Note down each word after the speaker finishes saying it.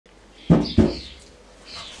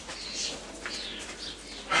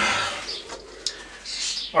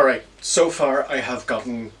Alright, so far I have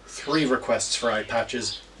gotten 3 requests for eye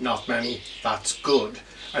patches, not many, that's good,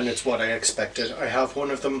 and it's what I expected. I have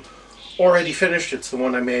one of them already finished, it's the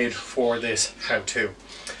one I made for this how-to.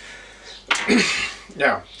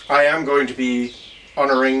 Now, I am going to be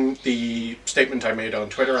honouring the statement I made on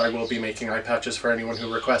Twitter. I will be making eye patches for anyone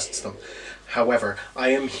who requests them. However, I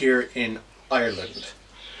am here in Ireland,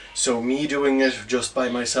 so me doing it just by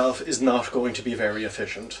myself is not going to be very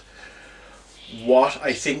efficient. What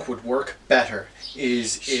I think would work better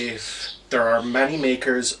is if there are many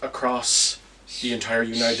makers across the entire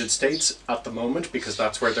United States at the moment, because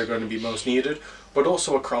that's where they're going to be most needed, but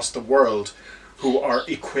also across the world, who are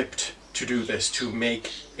equipped to do this, to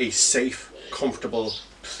make a safe, comfortable,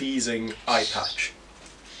 pleasing eye patch.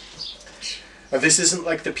 Now, this isn't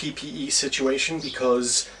like the PPE situation,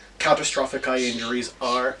 because catastrophic eye injuries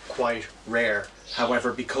are quite rare.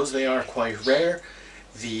 However, because they are quite rare,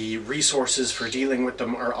 the resources for dealing with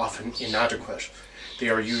them are often inadequate. They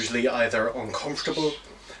are usually either uncomfortable,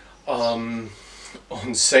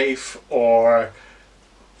 unsafe, or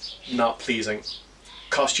not pleasing.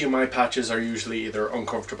 Costume eye patches are usually either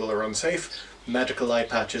uncomfortable or unsafe. Medical eye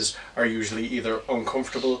patches are usually either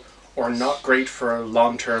uncomfortable or not great for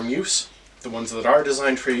long-term use. The ones that are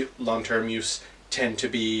designed for long-term use tend to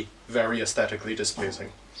be very aesthetically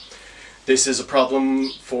displeasing. This is a problem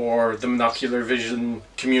for the monocular vision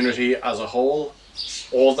community as a whole,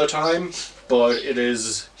 all the time, but it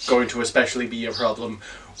is going to especially be a problem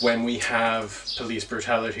when we have police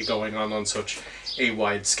brutality going on such a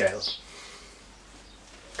wide scale.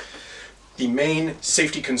 The main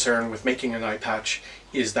safety concern with making an eye patch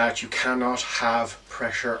is that you cannot have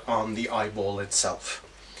pressure on the eyeball itself.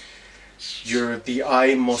 The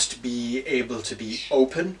eye must be able to be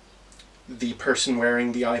open. The person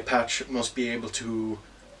wearing the eye patch must be able to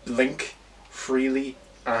blink freely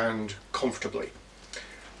and comfortably.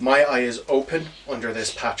 My eye is open under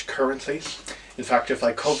this patch currently. In fact, if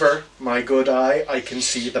I cover my good eye, I can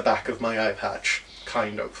see the back of my eye patch,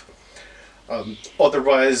 kind of.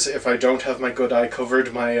 Otherwise, if I don't have my good eye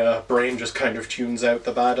covered, my brain just kind of tunes out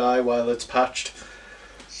the bad eye while it's patched.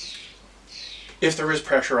 If there is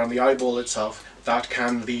pressure on the eyeball itself, that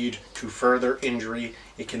can lead to further injury.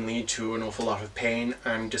 It can lead to an awful lot of pain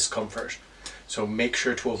and discomfort. So make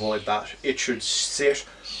sure to avoid that. It should sit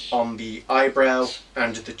on the eyebrow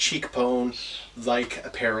and the cheekbone like a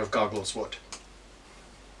pair of goggles would.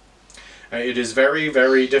 It is very,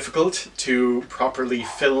 very difficult to properly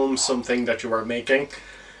film something that you are making.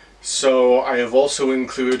 So I have also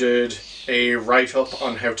included a write-up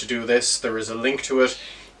on how to do this. There is a link to it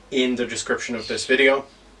in the description of this video.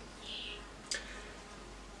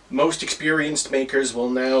 Most experienced makers will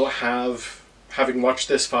now have, having watched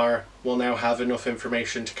this far, will now have enough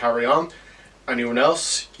information to carry on. Anyone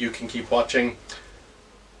else, you can keep watching.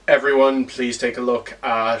 Everyone, please take a look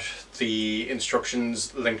at the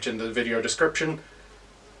instructions linked in the video description.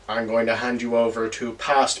 I'm going to hand you over to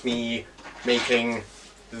past me making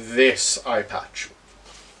this eye patch.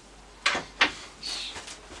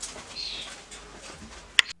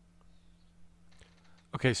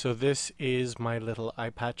 Okay, so this is my little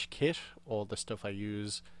eye patch kit, all the stuff I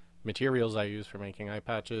use, materials I use for making eye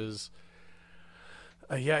patches.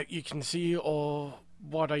 Yeah, you can see all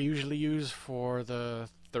what I usually use for the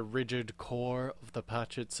rigid core of the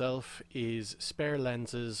patch itself is spare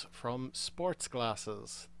lenses from sports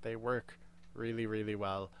glasses. They work really, really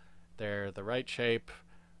well. They're the right shape.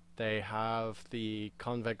 They have the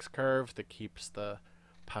convex curve that keeps the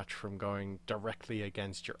patch from going directly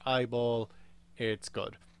against your eyeball. It's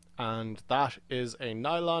good. And that is a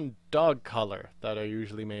nylon dog collar that I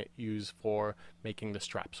usually use for making the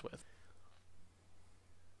straps with.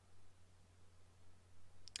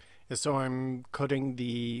 So I'm cutting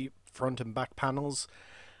the front and back panels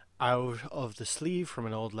out of the sleeve from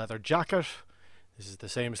an old leather jacket. This is the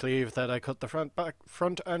same sleeve that I cut the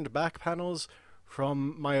front and back panels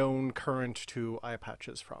from my own current 2 eye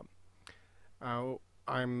patches from. Now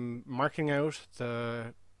I'm marking out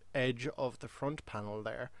the edge of the front panel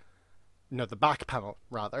there. No, the back panel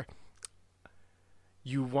rather.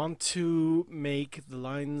 You want to make the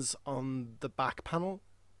lines on the back panel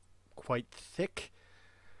quite thick.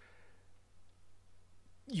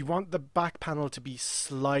 You want the back panel to be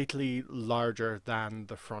slightly larger than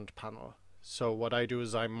the front panel. So what I do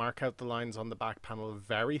is I mark out the lines on the back panel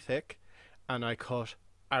very thick and I cut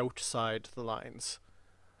outside the lines.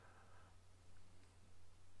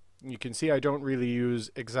 You can see I don't really use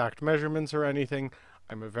exact measurements or anything.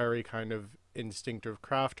 I'm a very kind of instinctive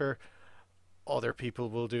crafter. Other people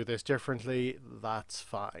will do this differently. That's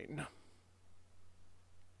fine.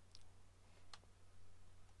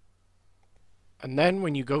 And then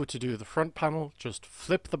when you go to do the front panel, just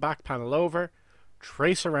flip the back panel over,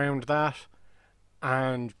 trace around that,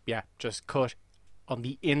 and yeah, just cut on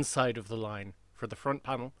the inside of the line for the front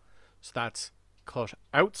panel. So that's cut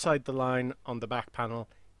outside the line on the back panel,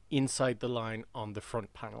 inside the line on the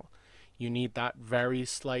front panel. You need that very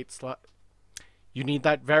slight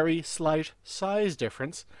size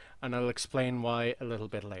difference, and I'll explain why a little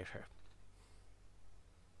bit later.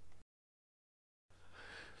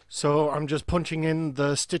 So I'm just punching in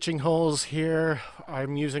the stitching holes here.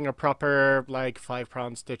 I'm using a proper like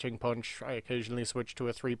 5-prong stitching punch. I occasionally switch to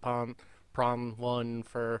a 3-prong one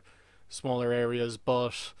for smaller areas,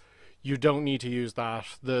 but you don't need to use that.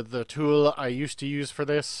 The tool I used to use for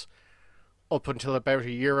this up until about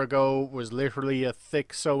a year ago was literally a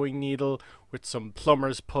thick sewing needle with some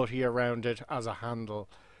plumber's putty around it as a handle.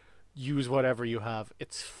 Use whatever you have,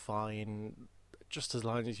 it's fine, just as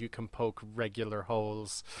long as you can poke regular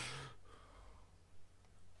holes.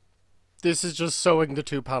 This is just sewing the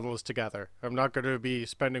two panels together. I'm not going to be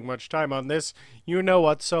spending much time on this. You know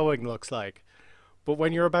what sewing looks like. But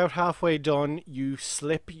when you're about halfway done, you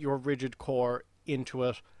slip your rigid core into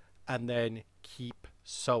it and then keep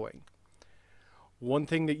sewing. One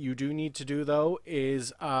thing that you do need to do though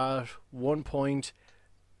is at one point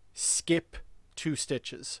skip 2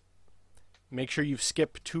 stitches. Make sure you've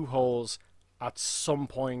skipped 2 holes at some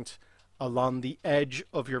point along the edge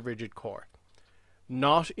of your rigid core.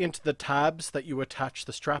 Not into the tabs that you attach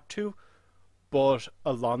the strap to, but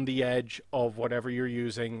along the edge of whatever you're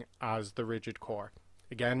using as the rigid core.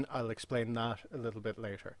 Again, I'll explain that a little bit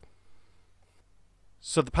later.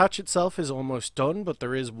 So the patch itself is almost done, but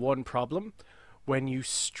there is one problem. When you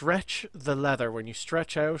stretch the leather, when you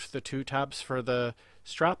stretch out the 2 tabs for the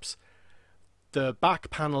straps, the back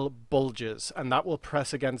panel bulges and that will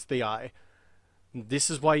press against the eye. This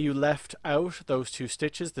is why you left out those 2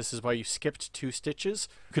 stitches. This is why you skipped 2 stitches.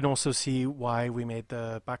 You can also see why we made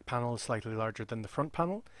the back panel slightly larger than the front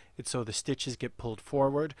panel. It's so the stitches get pulled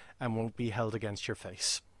forward and won't be held against your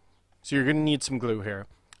face. So you're going to need some glue here.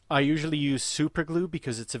 I usually use super glue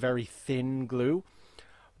because it's a very thin glue.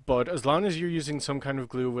 But as long as you're using some kind of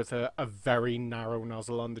glue with a very narrow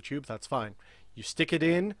nozzle on the tube, that's fine. You stick it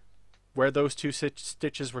in where those 2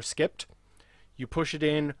 stitches were skipped. You push it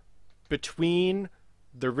in between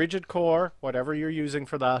the rigid core, whatever you're using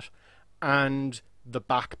for that, and the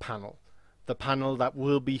back panel. The panel that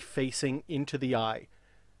will be facing into the eye.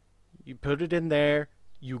 You put it in there,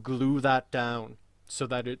 you glue that down so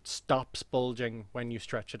that it stops bulging when you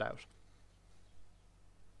stretch it out.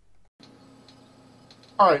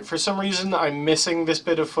 Alright, for some reason I'm missing this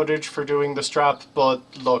bit of footage for doing the strap, but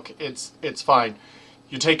look, it's fine.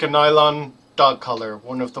 You take a nylon dog collar,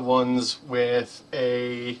 one of the ones with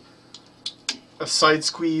a side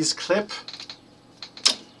squeeze clip,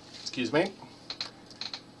 excuse me,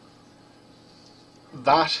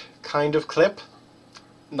 that kind of clip,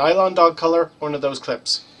 nylon dog collar, one of those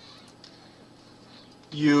clips.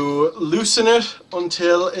 You loosen it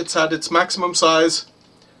until it's at its maximum size,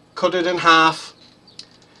 cut it in half,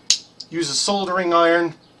 use a soldering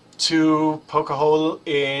iron to poke a hole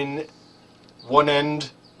in one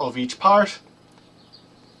end of each part.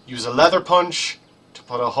 Use a leather punch to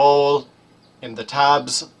put a hole in the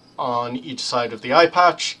tabs on each side of the eye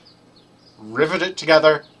patch. Rivet it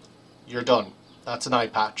together. You're done. That's an eye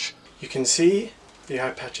patch. You can see the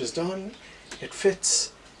eye patch is done. It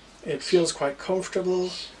fits. It feels quite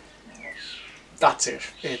comfortable. That's it.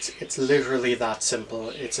 It's literally that simple.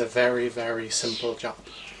 It's a very, very simple job.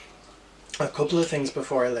 A couple of things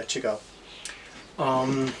before I let you go.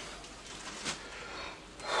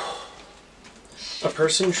 A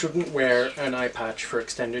person shouldn't wear an eye patch for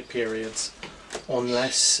extended periods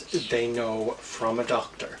unless they know from a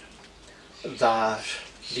doctor that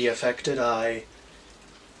the affected eye,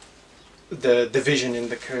 the vision in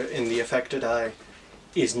the affected eye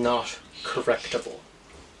is not correctable.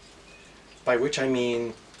 By which I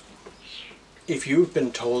mean, if you've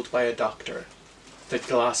been told by a doctor that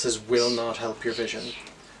glasses will not help your vision,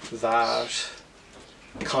 that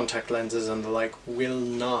contact lenses and the like will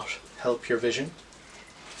not help your vision,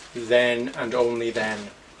 then and only then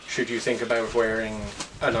should you think about wearing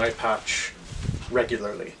an eye patch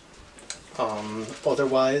regularly.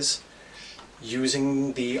 Otherwise,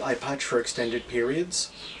 using the eye patch for extended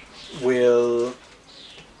periods will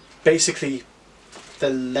basically, the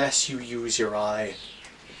less you use your eye,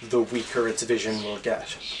 the weaker its vision will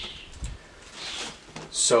get.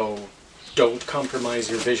 So don't compromise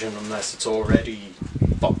your vision unless it's already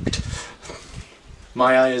fucked.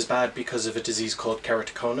 My eye is bad because of a disease called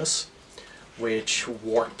keratoconus, which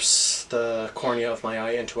warps the cornea of my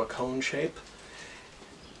eye into a cone shape.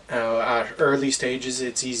 At early stages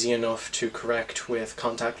it's easy enough to correct with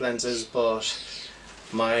contact lenses, but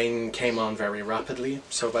mine came on very rapidly,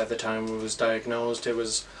 so by the time it was diagnosed it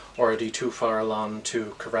was already too far along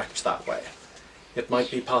to correct that way. It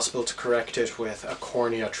might be possible to correct it with a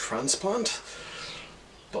cornea transplant,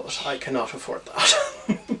 but I cannot afford that.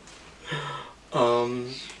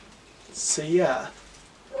 So yeah,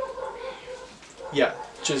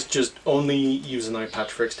 just only use an eye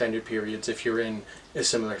patch for extended periods if you're in a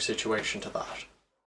similar situation to that.